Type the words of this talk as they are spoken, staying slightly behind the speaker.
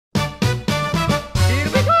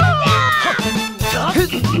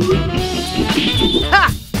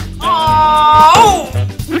Ha! Oh!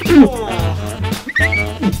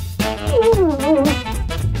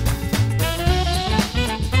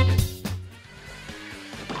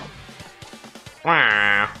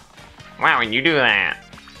 Wow. Wow, when you do that.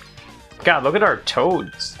 God, look at our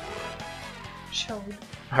toads. Chode.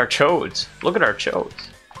 Our chodes. Look at our chodes.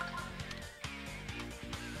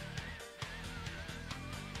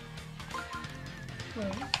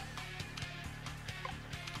 Wait.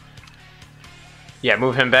 Yeah,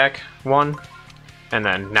 move him back one, and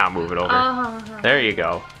then now move it over. There you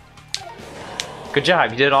go. Good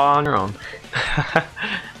job, you did it all on your own.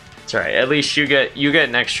 That's right. At least you get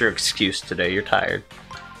an extra excuse today. You're tired.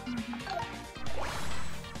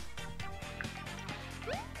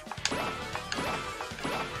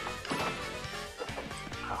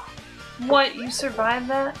 What? You survived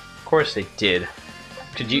that? Of course they did.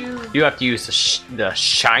 Could you have to use the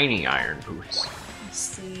shiny iron boots. Let's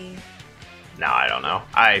see. No, I don't know.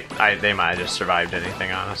 They might have just survived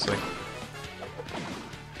anything, honestly.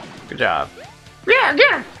 Good job. Yeah,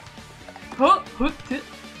 yeah.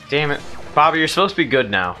 Damn it. Bobby, you're supposed to be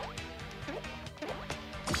good now.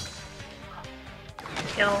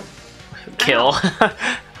 Kill. Kill.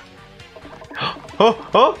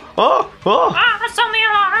 Oh. Ah, that's on the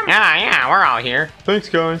alarm. Yeah, we're all here. Thanks,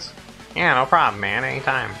 guys. Yeah, no problem, man.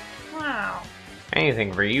 Anytime. Wow.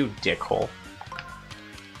 Anything for you, dickhole.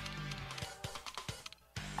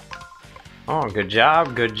 Oh, good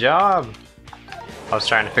job, good job. I was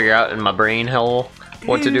trying to figure out in my brain hole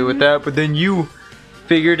what to do with that, but then you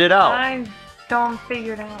figured it out. I don't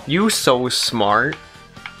figure it out. You so smart.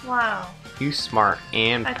 Wow. You smart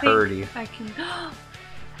and purty. I can.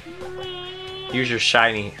 Use your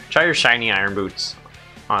shiny. Try your shiny iron boots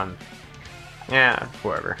on. Yeah,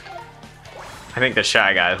 whoever. I think the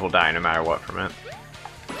shy guys will die no matter what from it.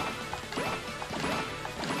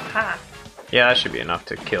 Ha. Yeah, that should be enough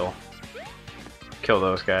to kill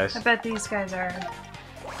those guys. I bet these guys are.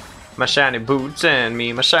 My shiny boots and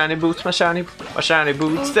me, my shiny boots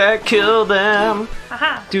that kill them.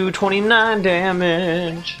 Aha. Do 29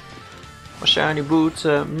 damage. My shiny boots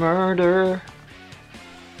that murder.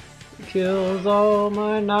 Kills all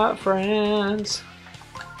my not friends.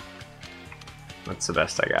 That's the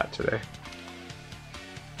best I got today.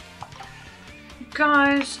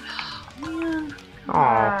 Guys. Man. Oh,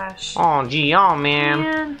 Gosh. oh, gee, oh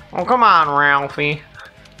man. Oh, come on, Ralphie.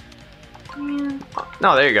 Man.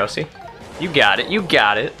 No, there you go. See, you got it. You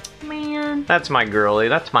got it. Man. That's my girlie.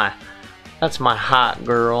 That's my hot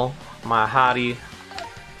girl. My hottie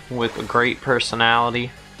with a great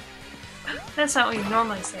personality. That's not what you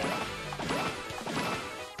normally say.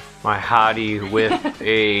 My hottie with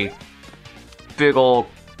a big ol'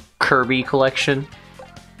 Kirby collection.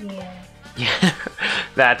 Yeah. Yeah,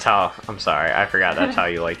 that's how. I'm sorry, I forgot that's how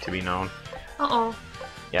you like to be known. Uh-oh.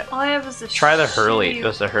 Yeah. All I have is the Try the Hurley. shitty-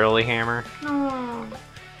 Does the Hurley hammer? No.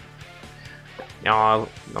 No,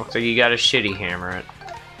 looks like you got a shitty hammer it.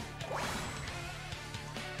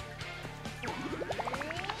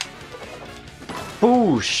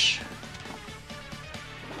 Boosh!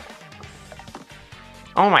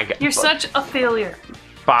 Oh my god. You're such a failure.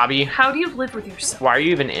 Bobby, How do you live with yourself? why are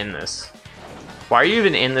you even in this? Why are you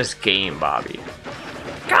even in this game, Bobby?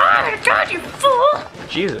 God, you fool!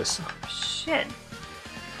 Jesus. Shit.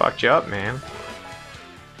 Fucked you up, man.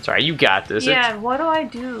 Sorry, you got this. Yeah, what do I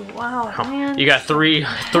do? Wow, man. You got three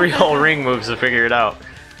whole ring moves to figure it out.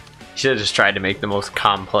 You should have just tried to make the most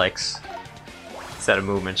complex set of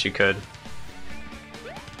movements you could.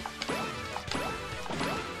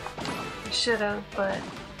 I should have, but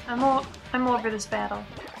I'm over this battle.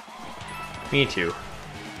 Me too.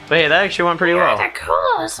 But hey, that actually went pretty well. You're the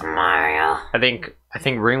coolest, Mario. I think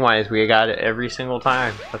ring-wise we got it every single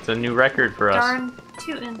time. That's a new record for us. Darn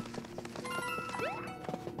tootin'.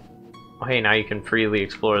 Oh, hey, now you can freely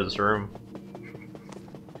explore this room.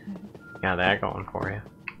 Got that going for you.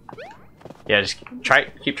 Yeah, just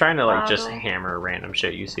keep trying to like just hammer random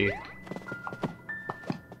shit you see.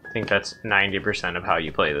 I think that's 90% of how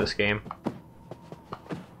you play this game.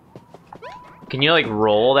 Can you like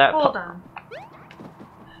roll that? Hold on.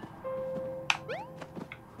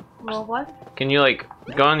 Roll what? Can you like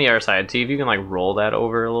go on the other side? See if you can like roll that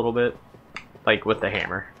over a little bit, like with the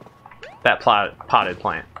hammer. That potted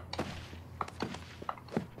plant.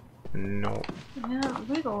 No. Yeah, it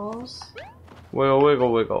wiggles. Wiggle,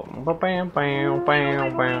 wiggle, wiggle. Bam, bam,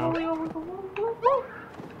 bam, bam.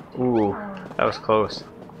 Ooh, that was close.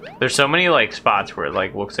 There's so many like spots where it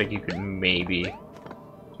like looks like you could maybe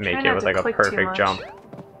make it with like a perfect jump.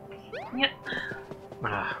 Yeah.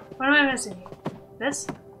 Ah. What am I missing? This?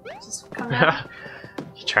 Just come down?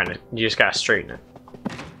 You just gotta straighten it.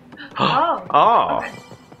 Oh. Oh.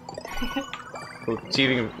 Okay. Let's see if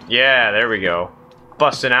we can... Yeah, there we go.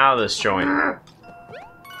 Busting out of this joint.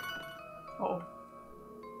 Oh.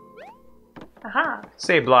 Aha.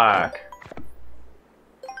 Say block.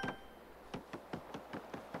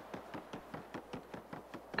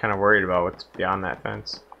 Kind of worried about what's beyond that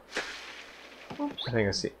fence. Oops. I think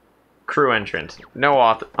I see. Crew entrance.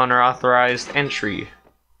 No unauthorized entry.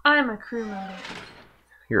 I'm a crew member.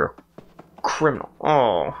 You're a criminal.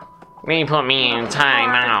 Oh. They put me in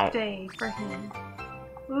timeout. Day for him.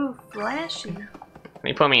 Ooh, flashy.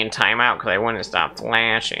 They put me in timeout because I wouldn't stop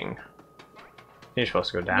flashing. You're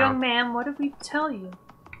supposed to go down. Young man, what did we tell you?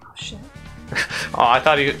 Oh shit. Oh, I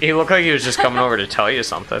thought he looked like he was just coming over to tell you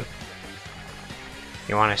something.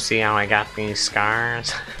 You want to see how I got these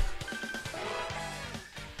scars?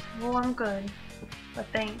 Well, I'm good. But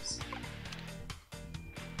thanks.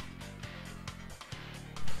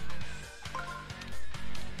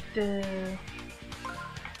 Duh.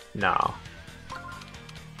 No.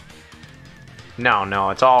 No,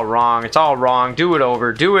 it's all wrong. It's all wrong. Do it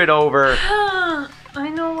over. Do it over. I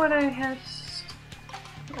know what I had.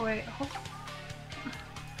 Wait. Hold.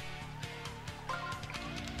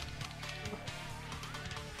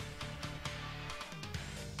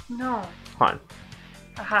 No. Hold on.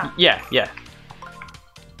 Aha. Yeah.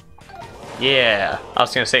 Yeah. I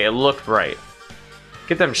was gonna say it looked right.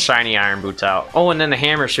 Get them shiny iron boots out. Oh, and then the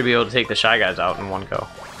hammer should be able to take the shy guys out in one go.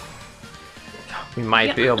 We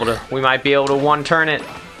might be able to. We might be able to one turn it.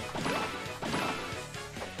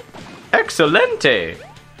 Excelente.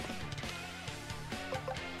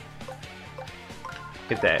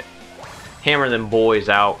 Get that. Hammer them boys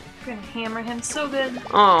out. I'm gonna hammer him so good.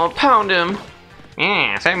 Oh, pound him.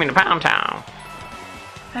 Yeah, send me to Pound Town.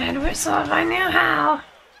 I'd whistle if I knew how.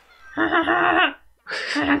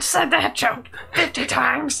 I said that joke 50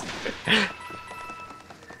 times.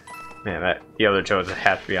 Man, the other toads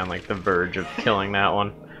have to be on like the verge of killing that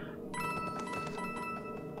one.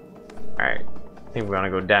 Alright. I think we want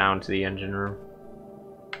to go down to the engine room.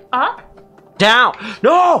 Up? Down!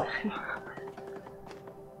 No!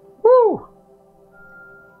 Woo!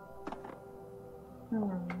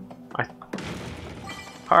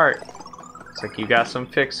 Heart. It's like you got some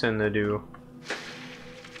fixing to do.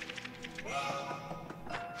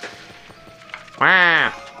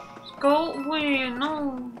 Wah! Go away,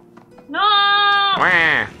 no. No!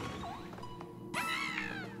 Wah!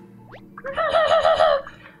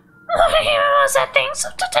 What was that thing? So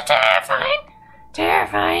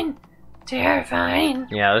terrifying. Terrifying.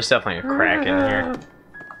 Yeah, there's definitely a crack in here.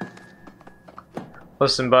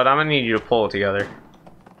 Listen, bud, I'm gonna need you to pull it together.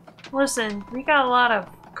 Listen, we got a lot of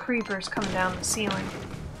creepers coming down the ceiling.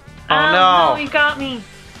 Oh no! No, he got me.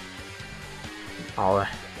 Oh,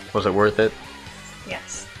 was it worth it?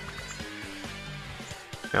 Yes.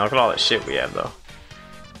 Man, look at all that shit we have, though.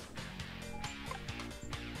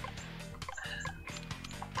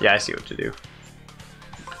 Yeah, I see what to do.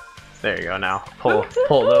 There you go. Now pull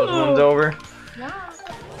those ones over. Yeah.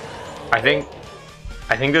 I think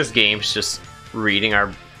this game's just reading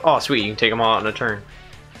our. Oh, sweet! You can take them all out in a turn.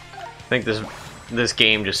 I think this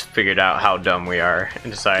game just figured out how dumb we are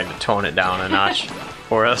and decided to tone it down a notch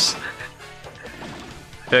for us.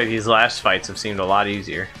 I feel like these last fights have seemed a lot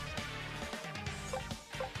easier.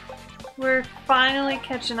 We're finally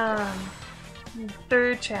catching on.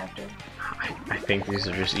 Third chapter. I think these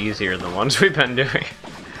are just easier than the ones we've been doing.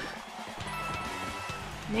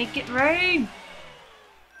 Make it rain!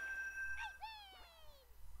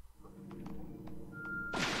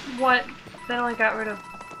 What? That only got rid of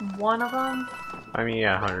one of them? I mean,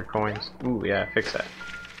 yeah, 100 coins. Ooh, yeah, fix that.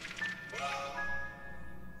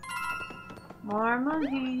 More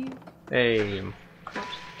money. Hey.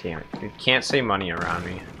 Damn it. You can't say money around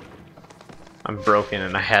me. I'm broken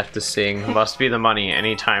and I have to sing Must Be the Money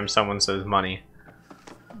anytime someone says money.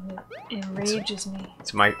 It enrages me.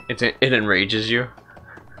 It enrages you?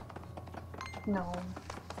 No.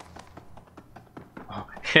 Oh,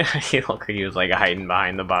 he looked like he was like hiding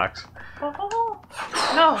behind the box. Oh,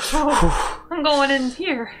 no, oh, I'm going in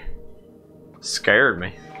here. Scared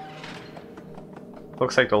me.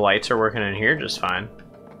 Looks like the lights are working in here just fine.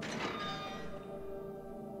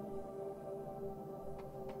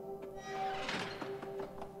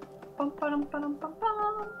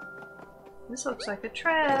 This looks like a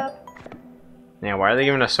trap. Yeah, why are they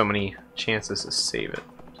giving us so many chances to save it?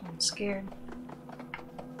 I'm scared.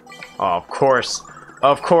 Oh, of course.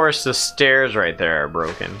 Of course the stairs right there are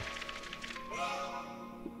broken.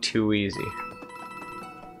 Too easy.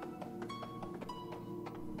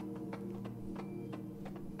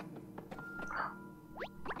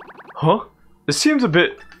 Huh? This seems a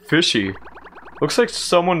bit fishy. Looks like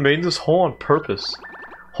someone made this hole on purpose.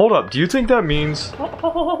 Hold up, do you think that means...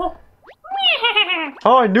 Oh,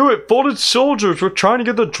 I knew it! Folded soldiers! We're trying to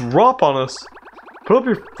get the drop on us! Put up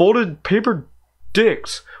your folded paper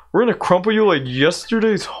dicks! We're gonna crumple you like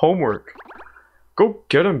yesterday's homework. Go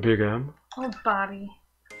get him, Big M. Oh, Bobby.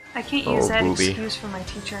 I can't use that excuse for my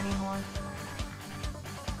teacher anymore.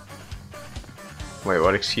 Wait,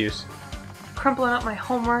 what excuse? Crumpling up my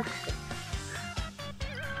homework.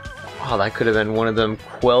 Wow, that could have been one of them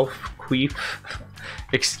queef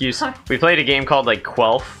excuse. We played a game called like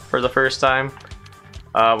Quelf for the first time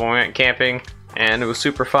when we went camping, and it was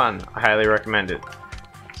super fun. I highly recommend it.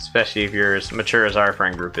 Especially if you're as mature as our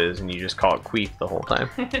friend group is and you just call it queef the whole time.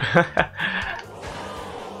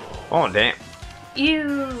 Oh, damn.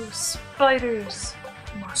 Ew, spiders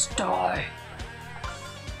must die.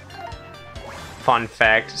 Fun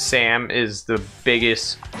fact, Sam is the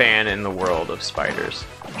biggest fan in the world of spiders.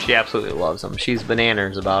 She absolutely loves them. She's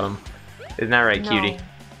bananas about them. Isn't that right, Cutie?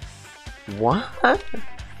 What? I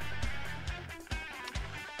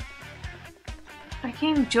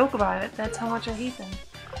can't even joke about it. That's how much I hate them.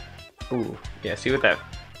 Ooh, yeah, see what that...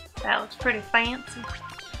 That looks pretty fancy.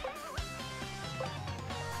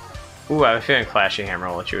 Ooh, I have a feeling Flashy Hammer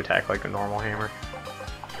will let you attack like a normal hammer.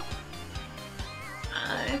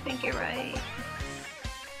 I think you're right.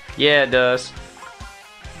 Yeah, it does.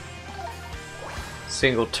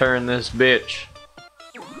 Single turn this bitch.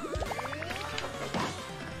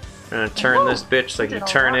 I'm gonna turn this bitch like you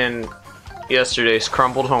turn in yesterday's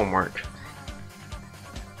crumpled homework.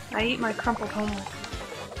 I eat my crumpled homework.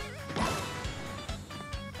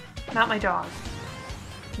 Not my dog.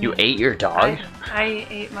 You ate your dog? I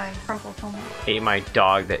ate my crumpled homework. Ate my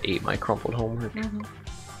dog that ate my crumpled homework. Mm-hmm.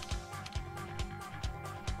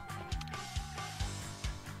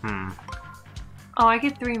 Oh, I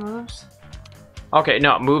get 3 moves. Okay,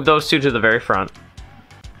 no, move those 2 to the very front.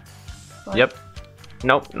 What? Yep.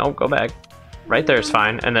 Nope, nope, go back. Right there is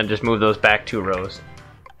fine, and then just move those back 2 rows.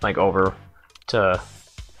 Like over to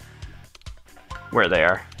where they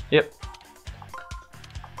are. Yep.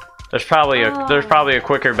 There's probably a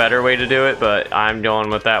quicker, better way to do it, but I'm going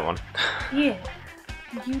with that one. Yeah,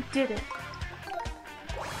 you did it.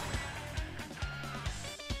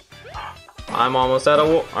 I'm almost at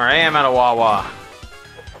or I am at a Wawa.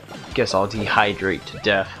 Guess I'll dehydrate to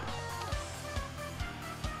death.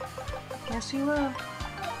 Guess you will.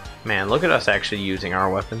 Man, look at us actually using our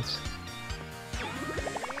weapons.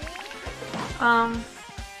 I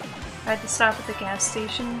had to stop at the gas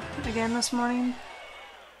station again this morning.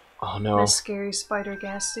 Oh no. The scary spider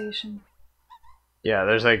gas station. Yeah,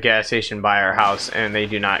 there's a gas station by our house and they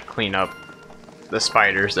do not clean up the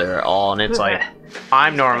spiders there at all, and it's like,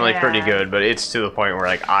 I'm normally pretty good, but it's to the point where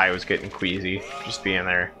like I was getting queasy just being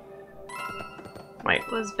there. Like,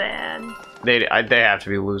 it was bad. They have to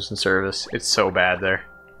be losing service. It's so bad there.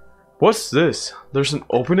 What's this? There's an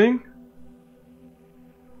opening?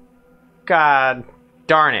 God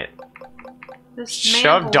darn it.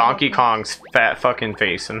 Shove Donkey Kong's fat fucking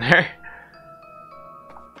face in there.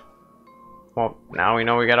 Well, now we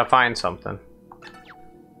know we gotta find something.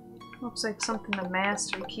 Looks like something the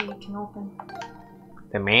master key can open.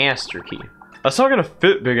 The master key? That's not gonna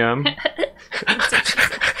fit, Big M.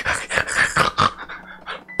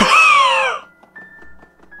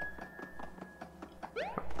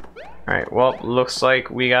 Alright, well, looks like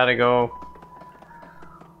we gotta go...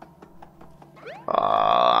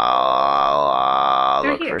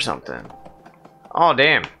 look for something. Oh,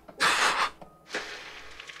 damn.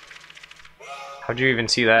 How'd you even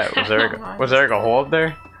see that? Was there like a hole up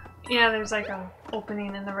there? Yeah, there's like a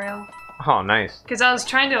opening in the rail. Oh, nice. Because I was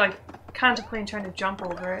trying to like contemplating trying to jump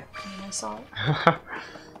over it, and I saw it.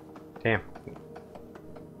 Damn.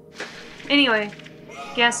 Anyway,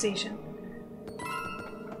 gas station.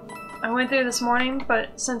 I went there this morning,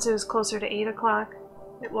 but since it was closer to 8 o'clock,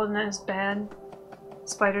 it wasn't as bad.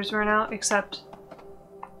 Spiders weren't out, except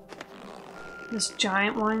this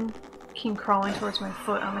giant one came crawling towards my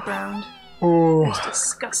foot on the ground. Ooh. It was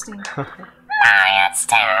disgusting. Oh, it's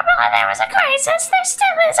terrible. There was a crisis. There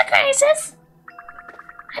still is a crisis.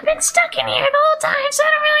 I've been stuck in here the whole time, so I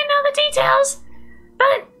don't really know the details.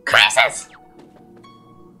 But, crisis!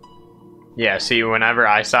 Yeah, see, whenever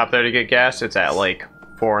I stop there to get gas, it's at like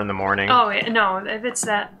 4 in the morning. Oh, yeah, no, if it's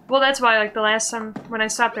that... Well, that's why, like, the last time, when I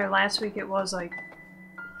stopped there last week, it was, like,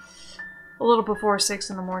 a little before 6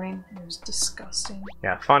 in the morning. It was disgusting.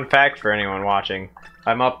 Yeah, fun fact for anyone watching.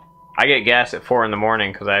 I get gas at 4 in the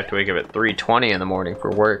morning because I have to wake up at 3:20 in the morning for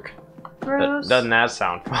work. Gross. Doesn't that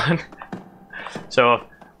sound fun? So,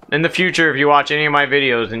 in the future, if you watch any of my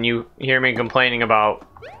videos and you hear me complaining about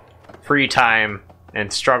free time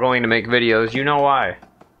and struggling to make videos. You know why?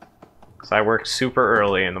 Because I work super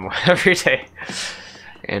early in the morning every day.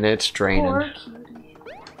 And it's draining. Poor cutie.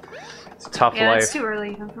 It's a tough life. Yeah, it's too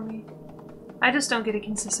early even for me. I just don't get a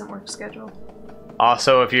consistent work schedule.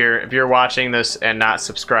 Also, if you're watching this and not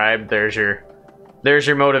subscribed, there's your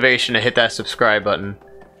motivation to hit that subscribe button.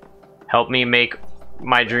 Help me make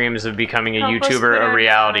my dreams of becoming a YouTuber a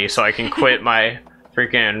reality, so I can quit my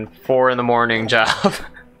freaking 4 in the morning job.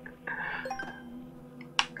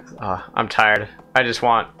 I'm tired. I just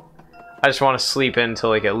want to sleep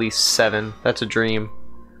until like at least 7. That's a dream.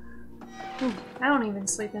 I don't even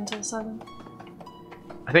sleep until 7.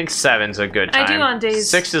 I think 7's a good time. I do on days.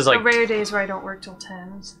 6 is like rare days where I don't work till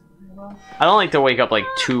 10. I don't like to wake up like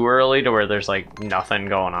too early to where there's like nothing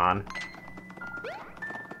going on.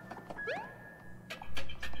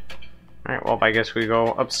 Alright, well I guess we go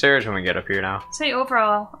upstairs when we get up here now. Say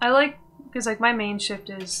overall, I like, because like my main shift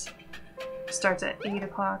starts at 8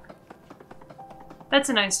 o'clock. That's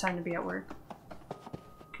a nice time to be at work.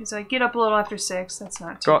 Because I get up a little after 6, that's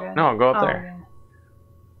not too bad. No, go up there.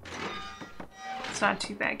 Yeah. It's not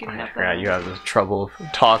too bad getting up there. Yeah, you have the trouble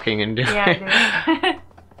of talking and doing. Yeah, I do.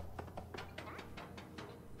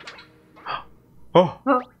 Oh.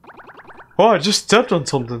 Oh, I just stepped on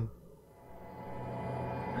something.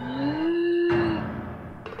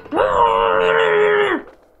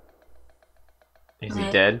 Is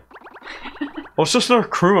he dead? Well, it's just another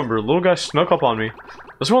crew member. The little guy snuck up on me.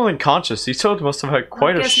 I was more than conscious. These toads must have had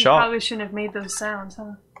quite a shock. You probably shouldn't have made those sounds,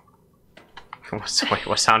 huh? Wait,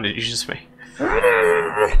 what sound did you just make?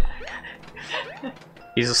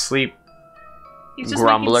 He's asleep. He's just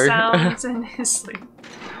Grumbler. making sounds in his sleep.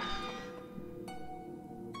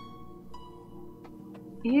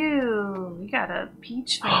 Ew, we got a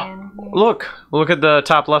peach fan here. Look at the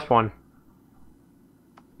top left one.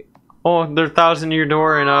 Oh, they're 1,000-year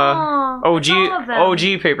door and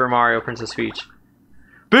OG Paper Mario Princess Peach.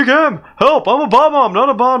 Big M, help! I'm a bomb, not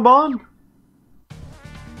a bonbon. What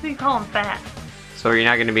do you call him, fat? So you're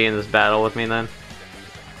not going to be in this battle with me then?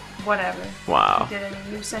 Whatever. Wow. Did any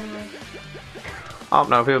use anyway? Oh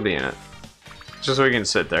no, he'll be in it. Just so we can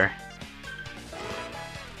sit there.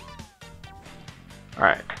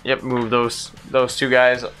 Alright, yep, move those 2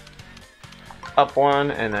 guys up 1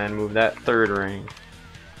 and then move that 3rd ring.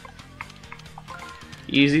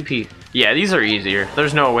 Easy peasy. Yeah, these are easier.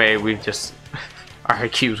 There's no way we just... Our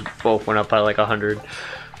IQs both went up by like 100.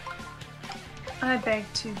 I beg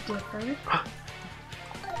to differ.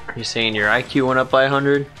 Are you saying your IQ went up by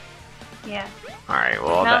 100? Yeah. Alright,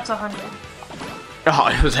 well now it's 100. Oh,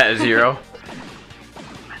 it was at 0?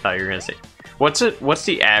 I thought you were gonna say... What's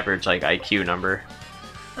the average like IQ number?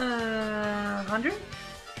 100?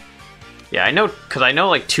 Yeah, I know, because I know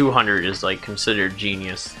like 200 is like considered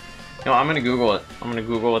genius. No, I'm gonna Google it. I'm gonna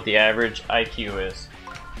Google what the average IQ is.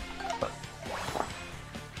 But...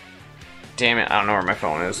 Damn it, I don't know where my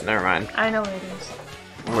phone is. Never mind. I know where it is.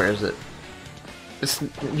 Where is it?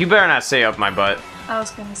 You better not say up my butt. I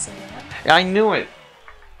was gonna say that. I knew it.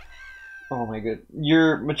 Oh my god.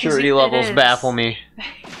 Your maturity levels baffle me.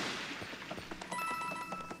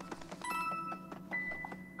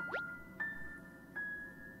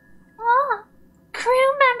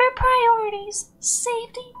 Crew member priorities,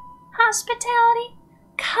 safety, hospitality,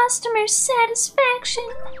 customer satisfaction.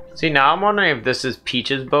 See, now I'm wondering if this is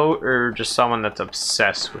Peach's boat or just someone that's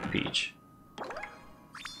obsessed with Peach.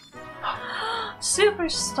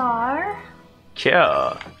 Superstar.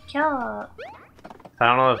 Yeah. Yeah. I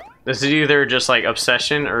don't know if this is either just like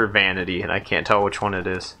obsession or vanity, and I can't tell which one it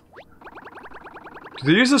is.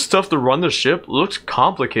 Do they use this stuff to run the ship? It looks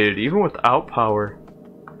complicated, even without power.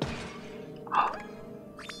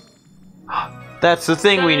 That's the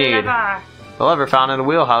thing we need. The lever found in the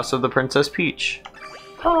wheelhouse of the Princess Peach.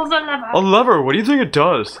 Pull the lever. A lever? What do you think it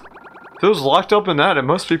does? If it was locked up in that, it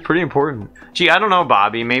must be pretty important. Gee, I don't know,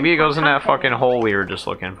 Bobby. Maybe it goes in that fucking hole we were just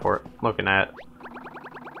looking at.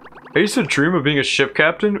 I used to dream of being a ship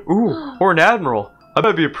captain. Ooh, or an admiral. I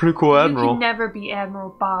bet be a pretty cool admiral. You can never be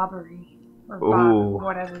Admiral Bobbery. Or Bob,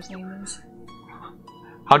 whatever his name is.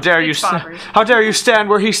 How dare you stand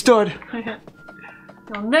where he stood?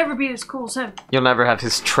 You'll never be as cool as him. You'll never have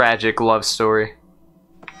his tragic love story.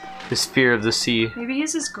 His fear of the sea. Maybe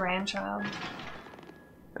he's his grandchild.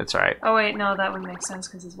 That's right. Oh wait, no, that would make sense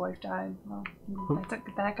because his wife died. Well,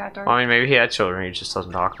 that got dark. I mean, maybe he had children, he just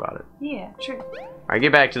doesn't talk about it. Yeah, sure. Alright,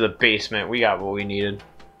 get back to the basement. We got what we needed.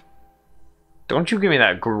 Don't you give me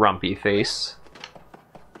that grumpy face.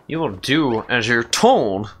 You will do as you're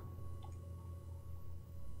told.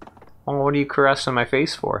 Oh, what are you caressing my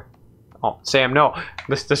face for? Oh, Sam, no.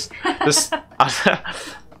 This.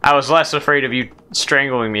 I was less afraid of you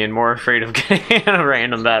strangling me and more afraid of getting in a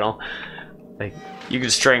random battle. Like, you can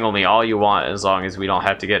strangle me all you want as long as we don't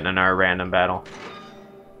have to get in another random battle.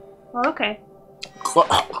 Well, okay.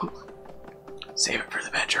 Save it for the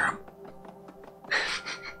bedroom.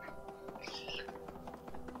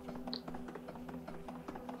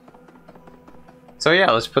 So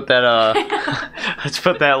yeah, let's put that let's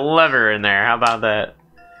put that lever in there. How about that?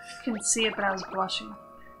 I couldn't see it, but I was blushing.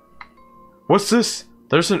 What's this?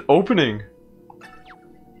 There's an opening.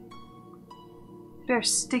 Better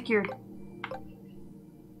stick your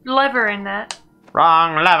lever in that.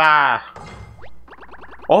 Wrong lever.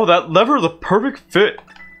 Oh, that lever, the perfect fit.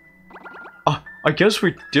 I guess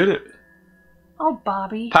we did it. Oh,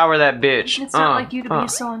 Bobby. Power that bitch. It's not like you to be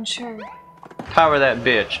so unsure. Power that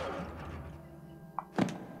bitch.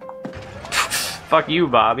 Fuck you,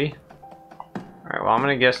 Bobby. Alright, well, I'm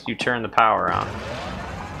gonna guess you turn the power on.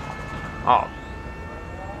 Oh.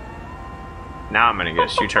 Now I'm gonna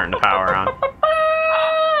guess you turn the power on.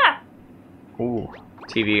 Ooh,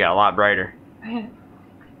 TV got a lot brighter.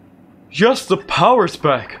 Yes, the power's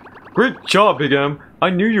back. Great job, Big M. I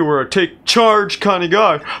knew you were a take charge kind of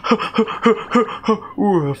guy.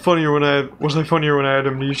 Ooh, was I funnier when I had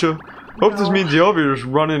amnesia? Hope this means the elevator's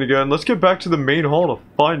running again. Let's get back to the main hall to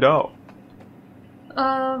find out.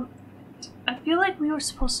 I feel like we were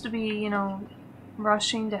supposed to be, you know,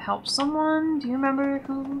 rushing to help someone. Do you remember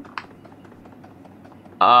who?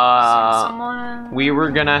 Someone. We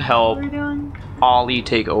were gonna help Ollie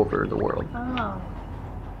take over the world. Oh.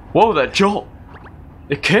 Whoa, that jolt!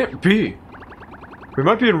 It can't be. We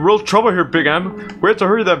might be in real trouble here, Big M. We have to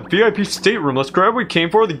hurry to that VIP stateroom. Let's grab what we came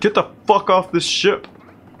for and get the fuck off this ship.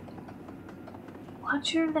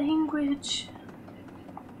 Watch your language.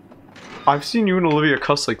 I've seen you and Olivia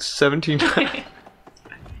cuss like 17 times.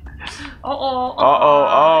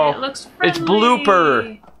 Uh-oh. It looks friendly. It's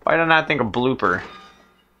blooper. Why did I not think of blooper?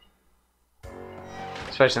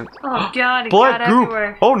 Especially. Oh god, it Black got goop.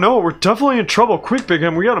 everywhere. Oh no, we're definitely in trouble. Quick, Big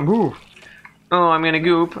M, we gotta move. Oh, I'm gonna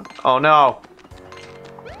goop. Oh no.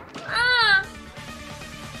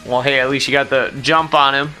 Well, hey, at least you got the jump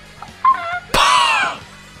on him.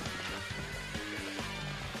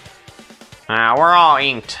 We're all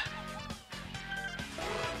inked.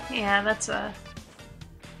 Yeah, that's a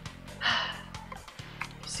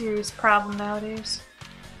serious problem nowadays.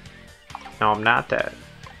 No, I'm not that.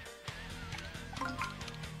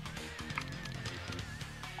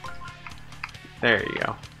 There you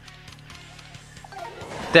go.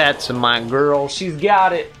 That's my girl. She's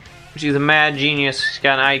got it. She's a mad genius. She's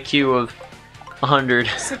got an IQ of 100.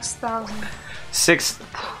 6,000.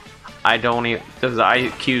 I don't even. Does the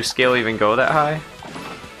IQ scale even go that high?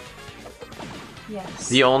 Yes.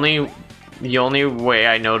 The only way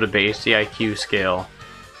I know to base the IQ scale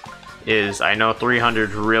is I know 300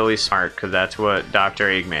 is really smart because that's what Dr.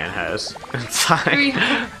 Eggman has.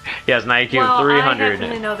 He has an IQ of 300. I happen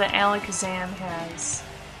to know that Alakazam has.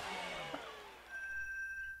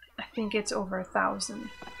 I think it's over 1,000.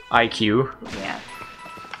 IQ? Yeah.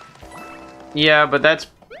 Yeah, but that's...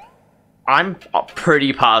 I'm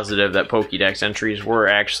pretty positive that Pokédex entries were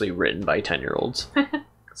actually written by 10-year-olds.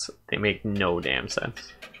 So they make no damn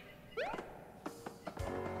sense.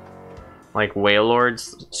 Like,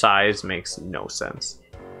 Wailord's size makes no sense.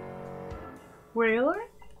 Wailord?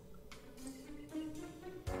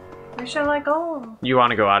 Where shall I go? You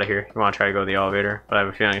want to go out of here. You want to try to go to the elevator, but I have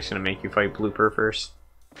a feeling it's going to make you fight Blooper first.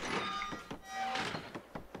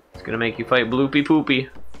 It's going to make you fight Bloopy Poopy.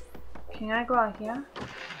 Can I go out here?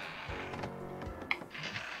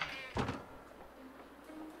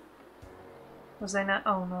 Was I not?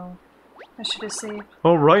 Oh no. I should have saved.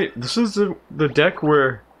 Oh right, this is the deck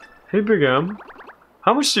where... Hey Big M,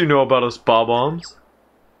 how much do you know about us Bob-Ombs?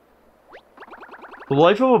 The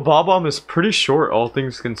life of a Bob-Omb is pretty short, all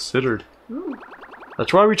things considered. Ooh.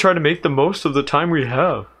 That's why we try to make the most of the time we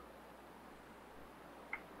have.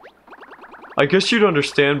 I guess you'd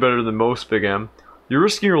understand better than most, Big M. You're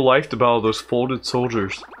risking your life to battle those folded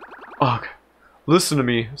soldiers. Ugh. Listen to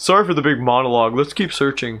me. Sorry for the big monologue. Let's keep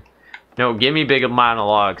searching. No, give me big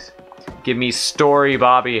monologues. Give me story,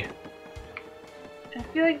 Bobby. I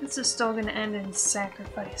feel like this is still gonna end in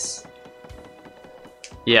sacrifice.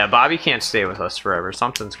 Yeah, Bobby can't stay with us forever.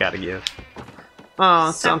 Something's gotta give.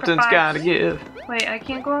 Oh, something's gotta give. Wait, I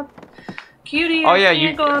can't go up. Cutie, oh, yeah, I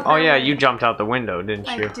can't go up. Oh yeah, you jumped out the window, didn't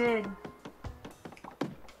you? I did.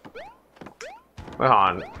 Wait, hold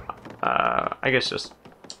on. I guess just...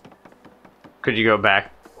 Could you go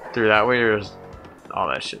back through that way, or is all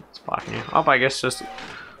that shit's blocking you? Oh, I guess just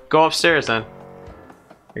go upstairs then.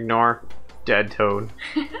 Ignore dead toad.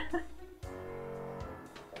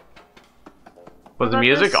 Was the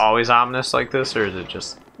music always ominous like this, or is it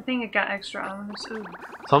just... I think it got extra ominous. Ooh.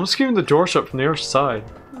 Someone's keeping the door shut from the other side.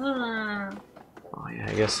 Mm. Oh yeah,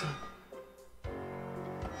 I guess.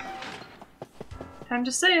 Time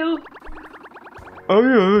to sail. Oh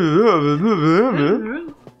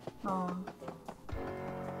yeah. Oh.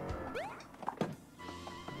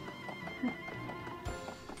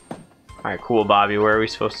 Alright, cool, Bobby. Where are we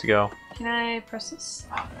supposed to go? Can I press this?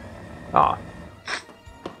 Oh.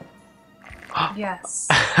 Yes.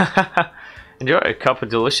 Enjoy a cup of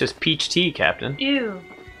delicious peach tea, Captain. Ew.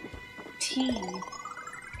 Tea.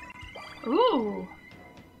 Ooh.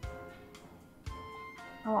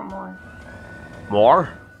 I want more. More?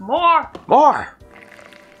 More! More!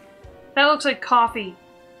 That looks like coffee.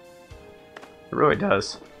 It really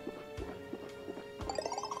does.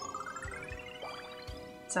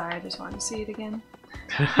 Sorry, I just wanted to see it again.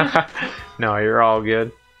 No, you're all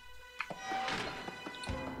good.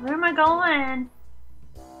 Where am I going?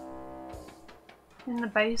 In the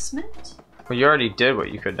basement? Well, you already did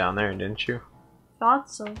what you could down there, didn't you? Thought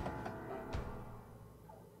so.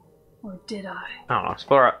 Or did I? I don't know.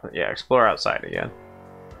 Explore. Yeah, explore outside again.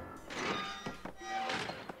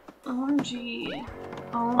 OMG.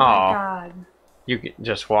 Oh my god. You can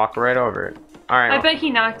just walk right over it. Alright. I bet he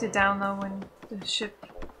knocked it down though when the ship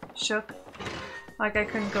shook. Like I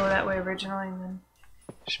couldn't go that way originally and then...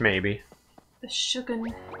 Maybe. The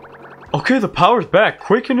shooken. Okay, the power's back.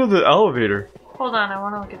 Quick into the elevator. Hold on, I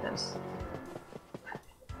want to look at this.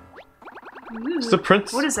 Ooh, It's the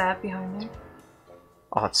prince. what is that behind there?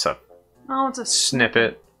 Oh, it's a Oh, it's a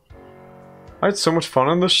snippet. I had so much fun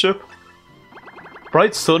on this ship.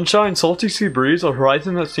 Bright sunshine, salty sea breeze, a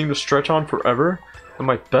horizon that seemed to stretch on forever, and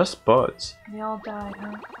my best buds. They all died,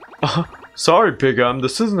 huh? Sorry, Big M,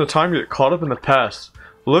 this isn't the time to get caught up in the past.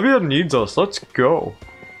 Olivia needs us, let's go.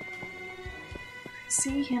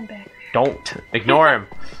 See him back there. Don't. Ignore him.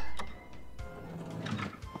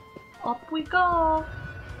 Up we go.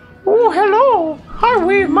 Oh, hello! I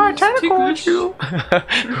wave my tentacle at you!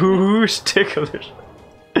 Who's ticklish?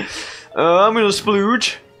 I'm gonna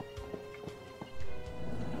splooge.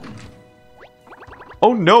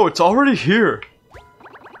 Oh no, it's already here!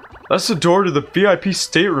 That's the door to the VIP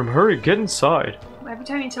stateroom. Hurry, get inside. Every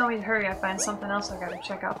time you tell me to hurry, I find something else I gotta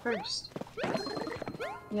check out first.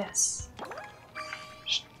 Yes.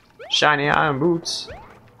 Shiny iron boots.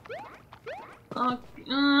 Oh,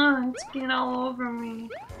 it's getting all over me.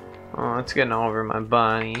 Oh, it's getting all over my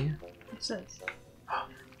body. What's this?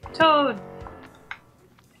 Toad!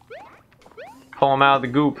 Pull him out of the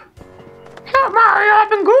goop. Help Mario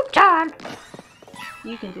up in goop time!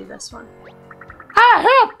 You can do this one.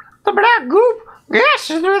 Help! The black goop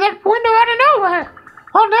gasses through that window out of nowhere!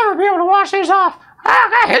 I'll never be able to wash these off!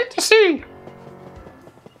 I hate the sea!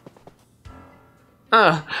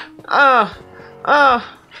 I'm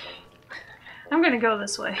gonna go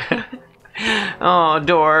this way. Oh,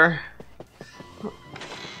 door.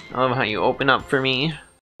 I love how you open up for me.